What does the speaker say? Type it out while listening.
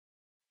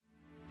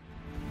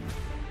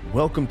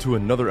Welcome to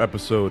another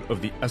episode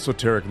of the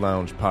Esoteric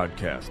Lounge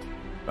podcast.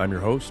 I'm your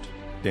host,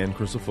 Dan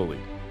Crisafulli.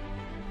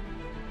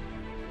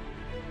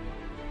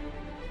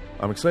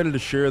 I'm excited to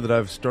share that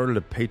I've started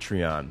a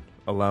Patreon,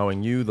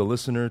 allowing you, the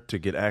listener, to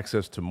get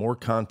access to more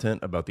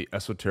content about the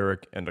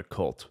esoteric and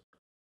occult.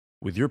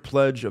 With your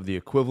pledge of the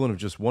equivalent of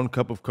just 1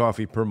 cup of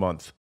coffee per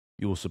month,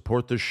 you will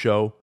support this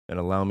show and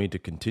allow me to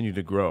continue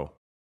to grow.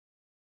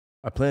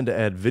 I plan to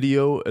add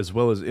video as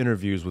well as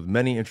interviews with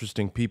many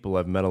interesting people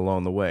I've met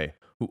along the way,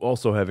 who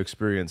also have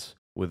experience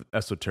with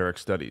esoteric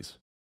studies.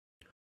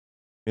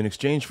 In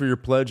exchange for your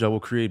pledge, I will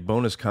create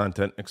bonus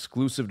content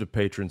exclusive to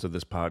patrons of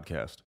this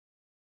podcast.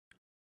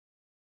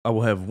 I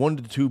will have 1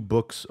 to 2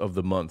 books of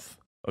the month,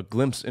 a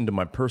glimpse into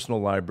my personal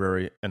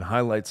library, and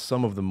highlight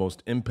some of the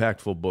most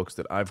impactful books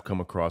that I've come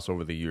across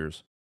over the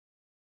years.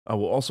 I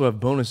will also have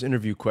bonus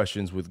interview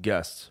questions with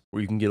guests, where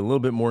you can get a little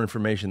bit more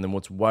information than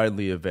what's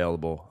widely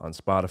available on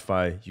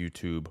Spotify,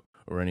 YouTube,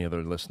 or any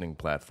other listening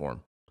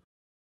platform.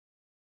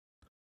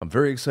 I'm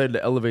very excited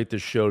to elevate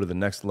this show to the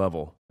next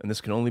level, and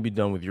this can only be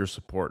done with your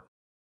support.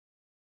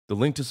 The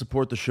link to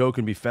support the show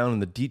can be found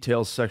in the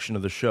details section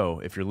of the show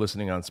if you're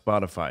listening on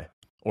Spotify,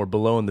 or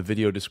below in the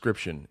video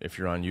description if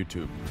you're on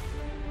YouTube.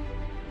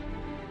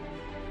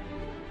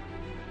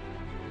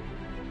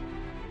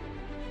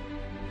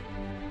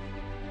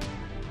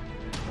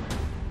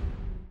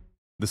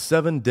 The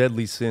 7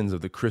 deadly sins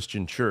of the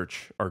Christian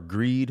church are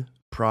greed,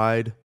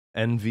 pride,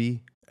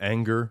 envy,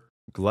 anger,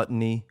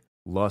 gluttony,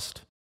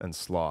 lust, and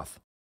sloth.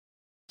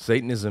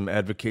 Satanism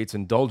advocates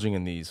indulging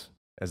in these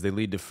as they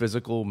lead to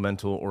physical,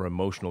 mental, or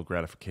emotional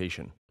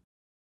gratification.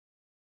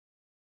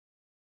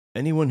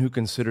 Anyone who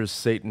considers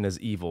Satan as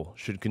evil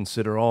should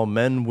consider all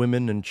men,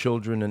 women, and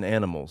children and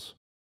animals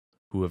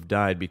who have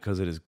died because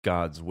it is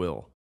God's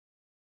will.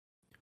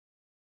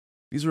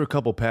 These are a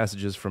couple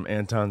passages from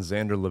Anton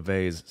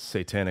LaVey's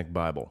Satanic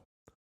Bible,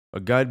 a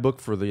guidebook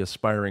for the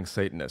aspiring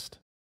Satanist.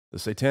 The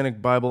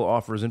Satanic Bible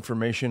offers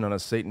information on a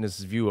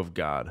Satanist's view of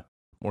God,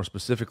 more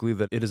specifically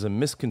that it is a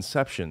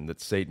misconception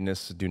that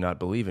Satanists do not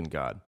believe in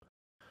God.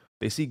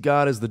 They see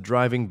God as the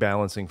driving,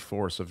 balancing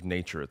force of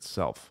nature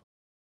itself.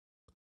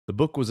 The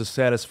book was a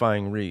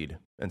satisfying read,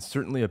 and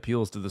certainly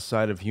appeals to the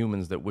side of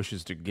humans that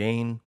wishes to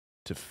gain,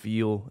 to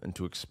feel, and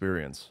to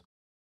experience.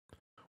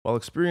 While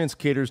experience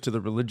caters to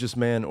the religious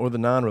man or the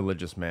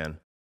non-religious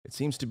man, it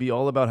seems to be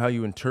all about how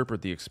you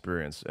interpret the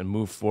experience and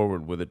move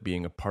forward with it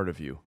being a part of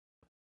you.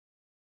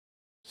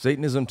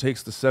 Satanism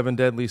takes the 7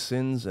 deadly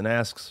sins and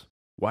asks,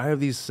 why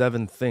have these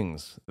 7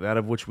 things, that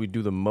of which we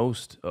do the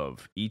most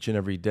of each and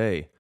every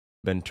day,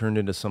 been turned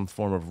into some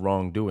form of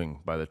wrongdoing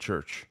by the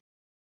church?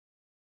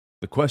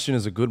 The question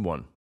is a good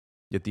one,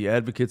 yet the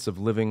advocates of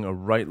living a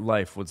right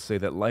life would say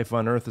that life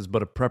on earth is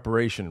but a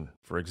preparation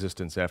for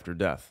existence after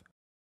death.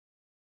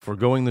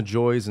 Forgoing the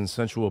joys and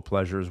sensual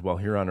pleasures while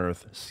here on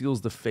earth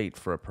seals the fate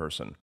for a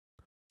person,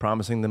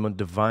 promising them a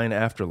divine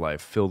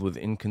afterlife filled with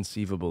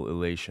inconceivable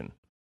elation.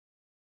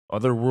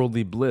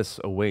 Otherworldly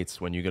bliss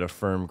awaits when you get a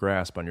firm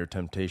grasp on your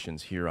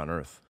temptations here on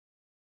earth.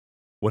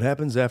 What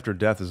happens after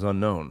death is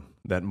unknown,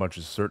 that much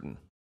is certain.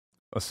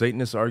 A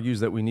Satanist argues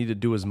that we need to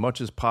do as much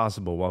as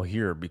possible while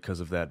here because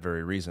of that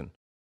very reason.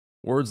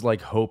 Words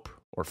like hope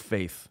or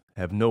faith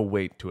have no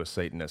weight to a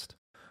Satanist,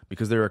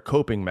 because they're a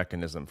coping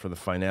mechanism for the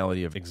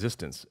finality of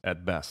existence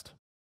at best.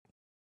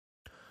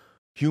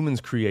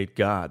 Humans create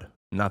God,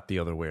 not the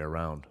other way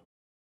around.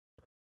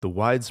 The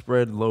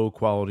widespread low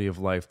quality of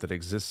life that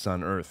exists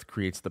on earth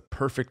creates the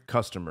perfect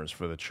customers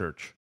for the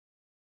church.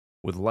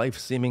 With life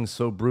seeming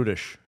so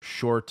brutish,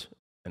 short,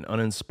 and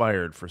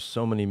uninspired for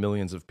so many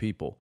millions of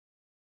people,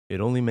 it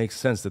only makes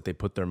sense that they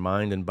put their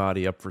mind and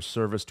body up for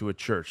service to a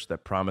church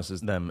that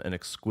promises them an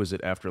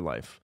exquisite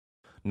afterlife,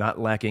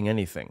 not lacking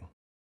anything,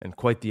 and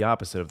quite the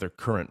opposite of their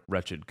current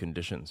wretched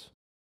conditions.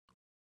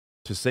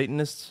 To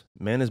Satanists,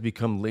 man has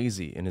become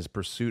lazy in his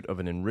pursuit of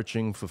an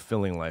enriching,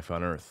 fulfilling life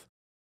on earth.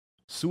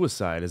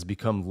 Suicide has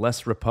become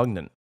less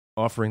repugnant,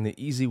 offering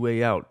the easy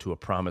way out to a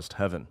promised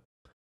heaven.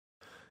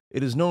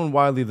 It is known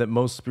widely that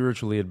most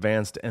spiritually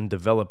advanced and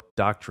developed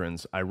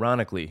doctrines,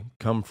 ironically,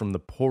 come from the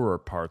poorer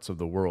parts of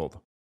the world.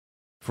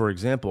 For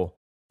example,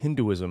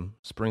 Hinduism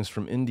springs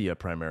from India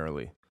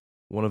primarily,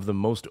 one of the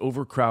most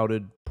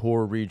overcrowded,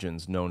 poor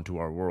regions known to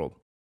our world.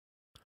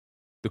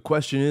 The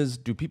question is,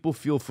 do people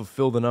feel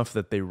fulfilled enough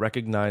that they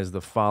recognize the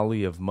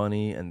folly of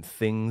money and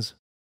things?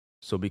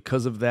 So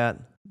because of that,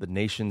 the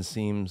nation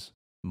seems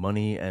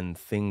money and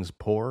things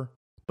poor,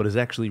 but is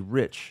actually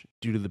rich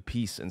due to the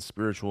peace and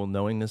spiritual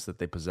knowingness that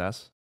they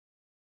possess?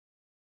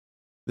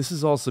 This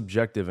is all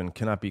subjective and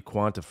cannot be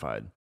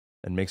quantified,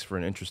 and makes for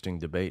an interesting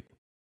debate.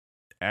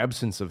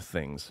 Absence of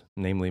things,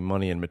 namely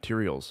money and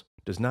materials,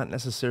 does not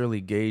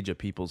necessarily gauge a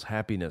people's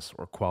happiness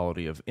or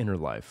quality of inner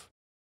life.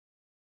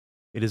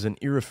 It is an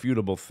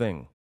irrefutable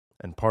thing,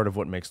 and part of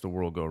what makes the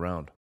world go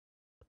round.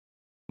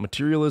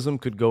 Materialism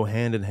could go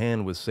hand in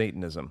hand with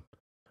Satanism.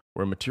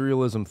 Where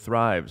materialism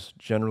thrives,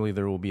 generally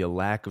there will be a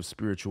lack of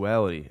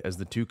spirituality, as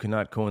the two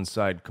cannot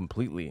coincide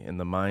completely in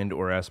the mind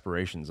or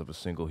aspirations of a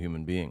single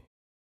human being.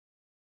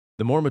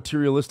 The more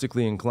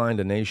materialistically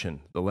inclined a nation,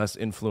 the less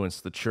influence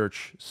the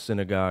church,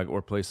 synagogue,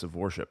 or place of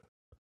worship.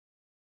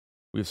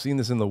 We have seen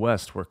this in the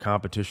West, where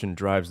competition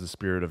drives the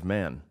spirit of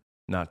man,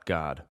 not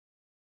God.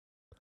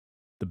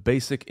 The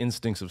basic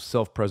instincts of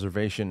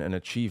self-preservation and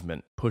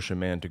achievement push a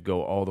man to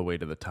go all the way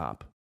to the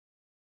top.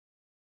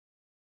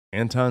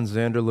 Anton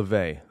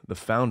LaVey, the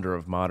founder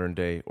of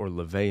modern-day or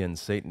LaVeyan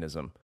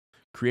Satanism,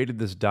 created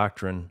this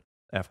doctrine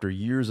after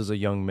years as a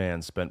young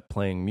man spent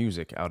playing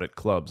music out at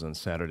clubs on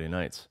Saturday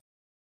nights,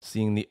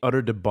 seeing the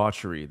utter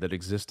debauchery that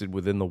existed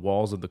within the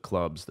walls of the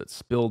clubs that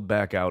spilled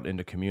back out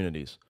into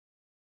communities.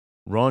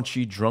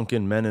 Raunchy,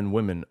 drunken men and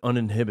women,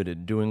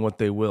 uninhibited, doing what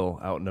they will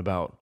out and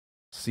about,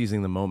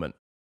 seizing the moment.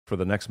 For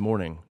the next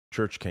morning,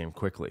 church came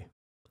quickly.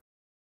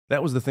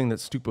 That was the thing that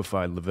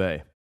stupefied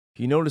LaVey.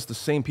 He noticed the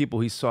same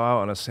people he saw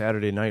on a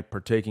Saturday night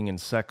partaking in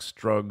sex,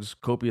 drugs,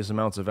 copious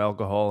amounts of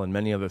alcohol, and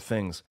many other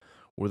things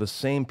were the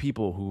same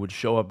people who would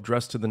show up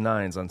dressed to the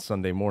nines on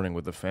Sunday morning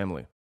with the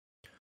family.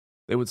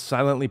 They would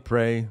silently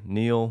pray,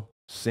 kneel,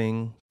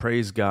 sing,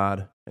 praise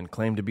God, and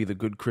claim to be the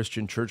good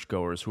Christian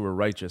churchgoers who were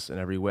righteous in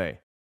every way,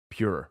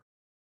 pure,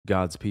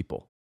 God's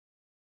people.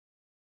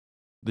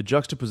 The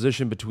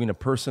juxtaposition between a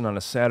person on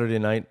a Saturday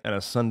night and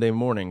a Sunday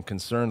morning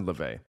concerned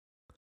LaVey,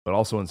 but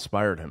also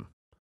inspired him.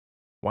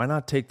 Why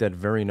not take that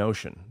very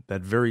notion,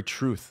 that very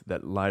truth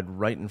that lied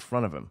right in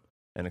front of him,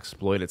 and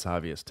exploit its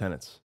obvious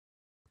tenets?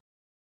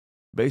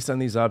 Based on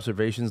these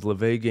observations,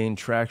 LaVey gained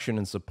traction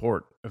and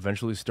support,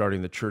 eventually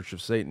starting the Church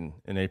of Satan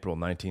in April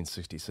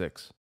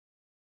 1966.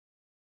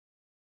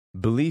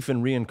 Belief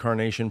in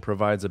reincarnation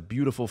provides a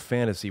beautiful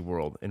fantasy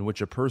world in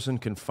which a person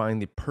can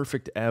find the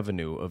perfect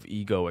avenue of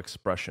ego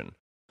expression,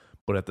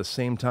 but at the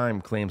same time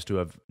claims to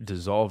have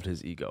dissolved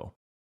his ego.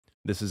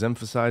 This is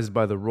emphasized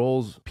by the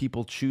roles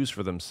people choose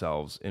for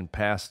themselves in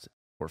past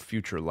or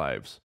future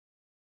lives,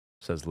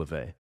 says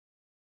LaVey.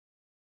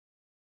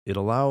 It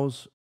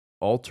allows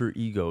alter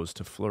egos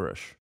to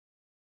flourish.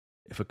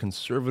 If a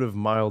conservative,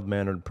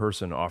 mild-mannered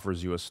person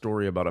offers you a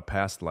story about a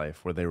past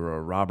life where they were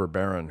a robber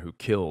baron who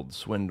killed,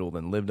 swindled,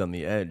 and lived on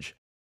the edge,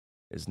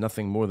 it is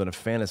nothing more than a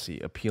fantasy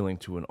appealing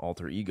to an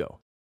alter ego.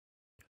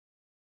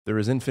 There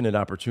is infinite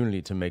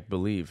opportunity to make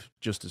believe,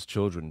 just as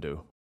children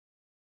do.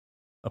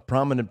 A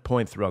prominent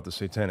point throughout the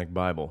Satanic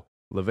Bible,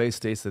 LaVey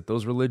states that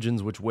those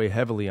religions which weigh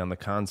heavily on the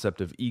concept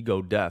of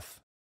ego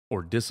death,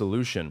 or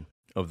dissolution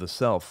of the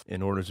self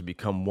in order to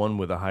become one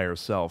with a higher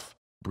self,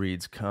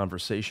 breeds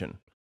conversation,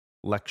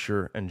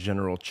 lecture, and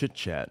general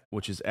chit-chat,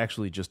 which is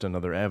actually just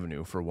another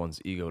avenue for one's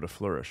ego to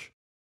flourish.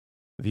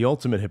 The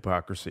ultimate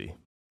hypocrisy,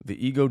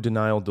 the ego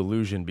denial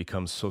delusion,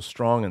 becomes so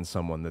strong in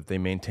someone that they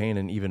maintain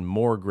an even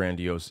more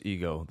grandiose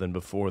ego than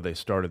before they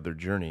started their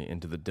journey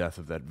into the death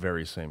of that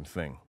very same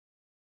thing.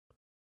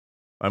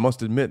 I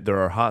must admit there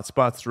are hot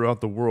spots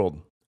throughout the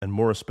world, and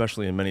more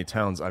especially in many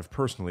towns I've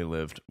personally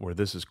lived, where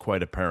this is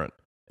quite apparent,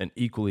 and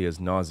equally as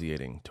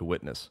nauseating to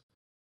witness.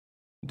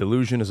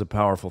 Delusion is a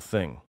powerful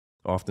thing,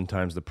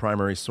 oftentimes the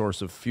primary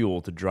source of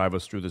fuel to drive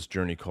us through this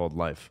journey called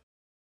life.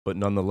 But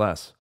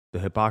nonetheless, the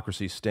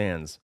hypocrisy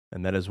stands,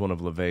 and that is one of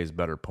LaVey's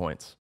better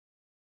points.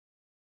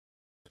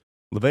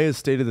 LaVey has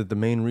stated that the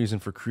main reason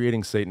for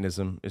creating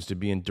Satanism is to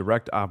be in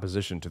direct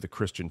opposition to the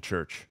Christian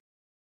church.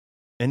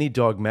 Any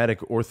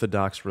dogmatic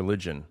orthodox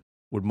religion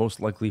would most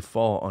likely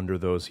fall under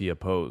those he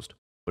opposed,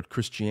 but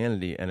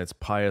Christianity and its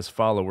pious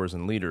followers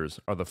and leaders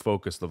are the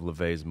focus of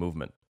LaVey's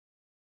movement.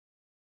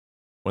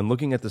 When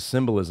looking at the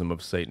symbolism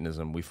of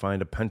Satanism, we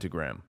find a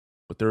pentagram,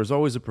 but there is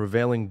always a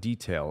prevailing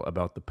detail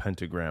about the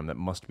pentagram that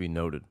must be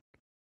noted.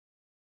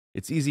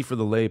 It's easy for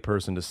the lay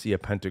person to see a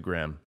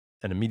pentagram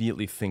and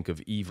immediately think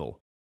of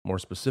evil, more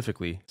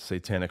specifically,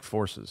 satanic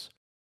forces.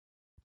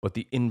 But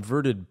the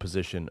inverted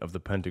position of the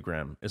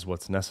pentagram is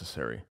what's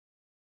necessary.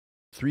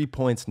 3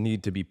 points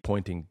need to be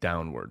pointing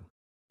downward,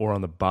 or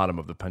on the bottom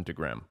of the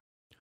pentagram.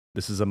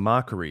 This is a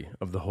mockery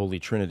of the Holy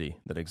Trinity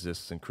that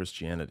exists in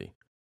Christianity.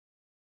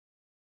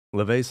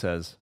 LaVey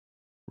says,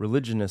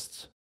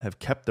 religionists have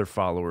kept their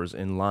followers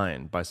in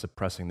line by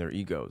suppressing their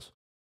egos.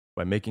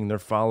 By making their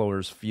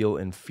followers feel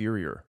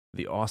inferior,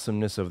 the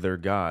awesomeness of their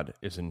God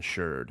is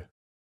ensured.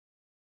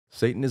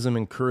 Satanism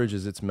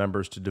encourages its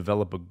members to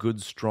develop a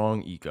good,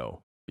 strong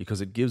ego, because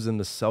it gives them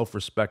the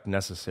self-respect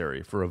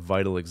necessary for a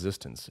vital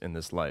existence in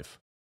this life.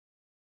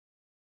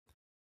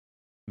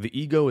 The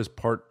ego is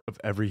part of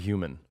every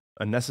human,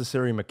 a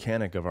necessary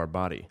mechanic of our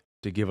body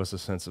to give us a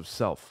sense of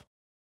self.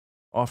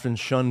 Often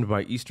shunned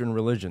by Eastern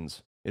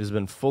religions, it has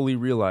been fully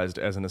realized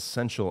as an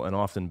essential and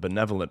often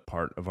benevolent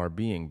part of our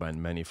being by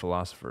many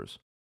philosophers.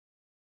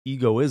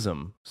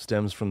 Egoism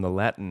stems from the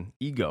Latin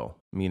ego,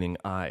 meaning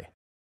I,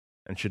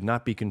 and should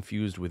not be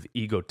confused with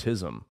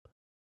egotism,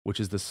 which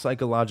is the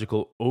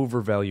psychological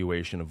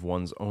overvaluation of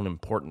one's own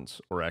importance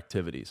or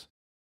activities.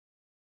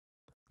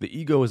 The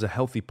ego is a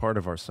healthy part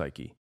of our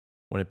psyche.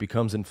 When it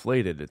becomes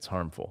inflated, it's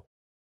harmful.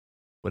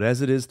 But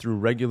as it is through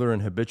regular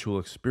and habitual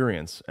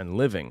experience and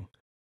living,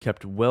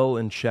 kept well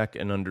in check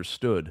and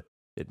understood,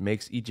 it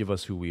makes each of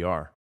us who we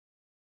are.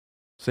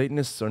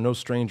 Satanists are no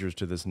strangers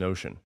to this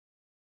notion.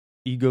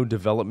 Ego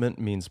development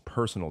means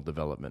personal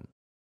development.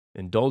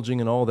 Indulging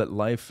in all that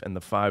life and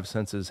the five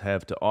senses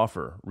have to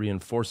offer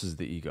reinforces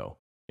the ego,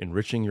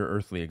 enriching your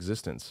earthly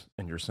existence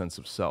and your sense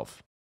of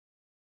self.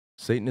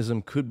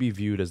 Satanism could be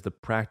viewed as the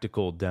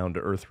practical,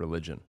 down-to-earth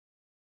religion.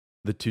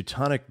 The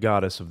Teutonic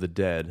goddess of the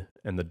dead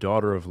and the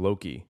daughter of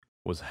Loki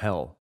was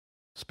Hel,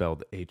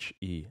 spelled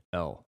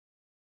H-E-L,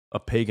 a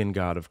pagan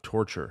god of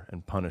torture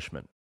and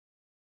punishment.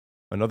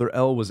 Another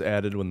L was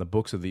added when the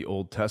books of the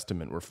Old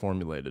Testament were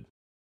formulated.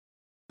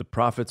 The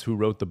prophets who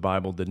wrote the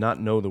Bible did not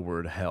know the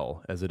word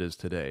hell as it is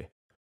today.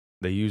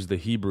 They used the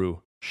Hebrew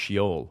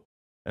Sheol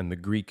and the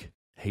Greek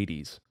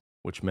Hades,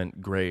 which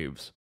meant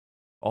graves.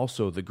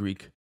 Also the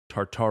Greek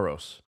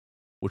Tartaros,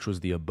 which was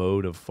the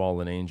abode of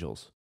fallen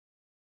angels.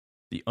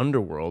 The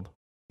underworld,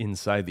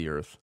 inside the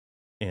earth,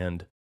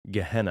 and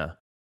Gehenna,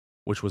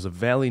 which was a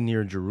valley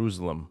near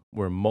Jerusalem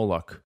where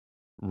Moloch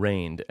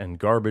reigned and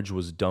garbage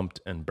was dumped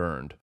and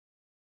burned.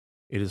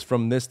 It is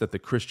from this that the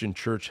Christian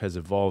church has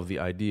evolved the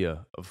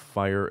idea of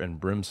fire and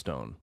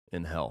brimstone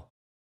in hell.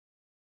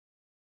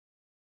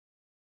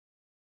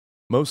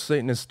 Most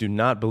Satanists do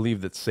not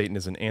believe that Satan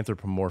is an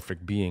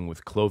anthropomorphic being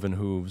with cloven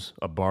hooves,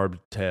 a barbed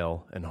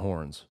tail, and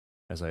horns,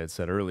 as I had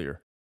said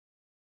earlier.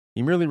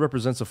 He merely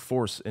represents a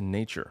force in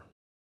nature,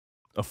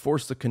 a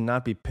force that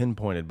cannot be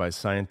pinpointed by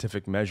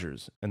scientific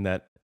measures, and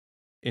that,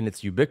 in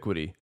its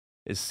ubiquity,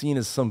 is seen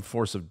as some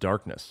force of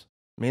darkness,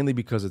 mainly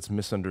because it's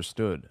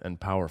misunderstood and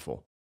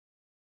powerful.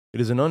 It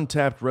is an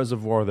untapped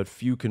reservoir that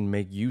few can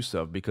make use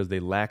of because they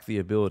lack the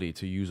ability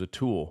to use a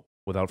tool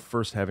without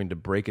first having to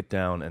break it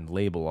down and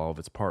label all of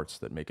its parts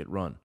that make it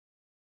run.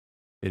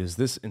 It is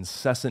this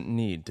incessant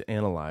need to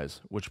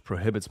analyze which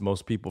prohibits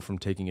most people from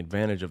taking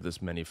advantage of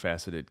this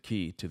many-faceted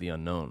key to the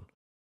unknown,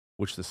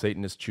 which the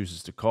Satanist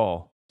chooses to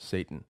call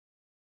Satan.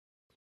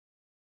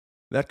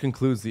 That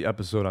concludes the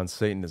episode on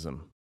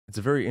Satanism. It's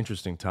a very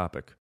interesting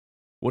topic.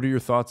 What are your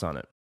thoughts on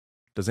it?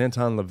 Does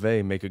Anton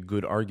LaVey make a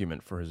good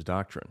argument for his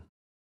doctrine?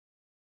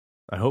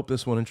 I hope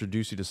this one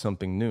introduced you to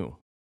something new.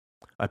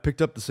 I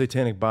picked up the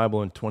Satanic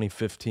Bible in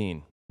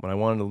 2015 when I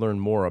wanted to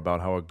learn more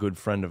about how a good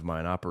friend of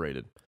mine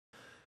operated.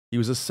 He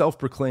was a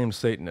self-proclaimed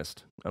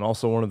Satanist and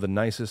also one of the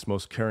nicest,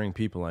 most caring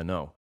people I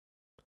know.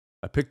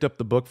 I picked up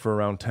the book for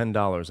around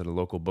 $10 at a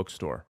local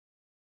bookstore.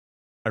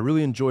 I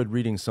really enjoyed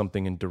reading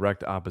something in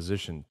direct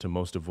opposition to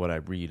most of what I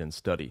read and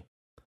study.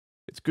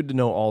 It's good to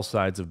know all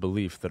sides of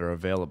belief that are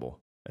available,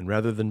 and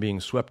rather than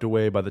being swept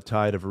away by the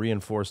tide of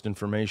reinforced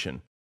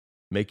information,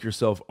 make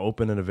yourself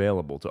open and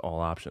available to all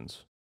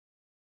options.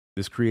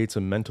 This creates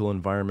a mental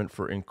environment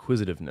for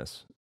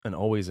inquisitiveness and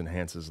always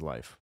enhances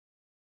life.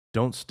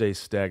 Don't stay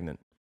stagnant,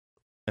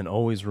 and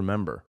always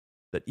remember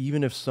that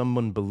even if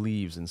someone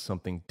believes in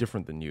something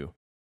different than you,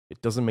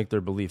 it doesn't make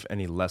their belief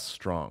any less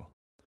strong.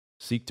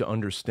 Seek to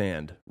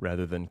understand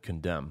rather than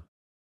condemn.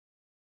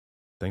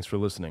 Thanks for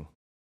listening.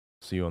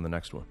 See you on the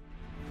next one.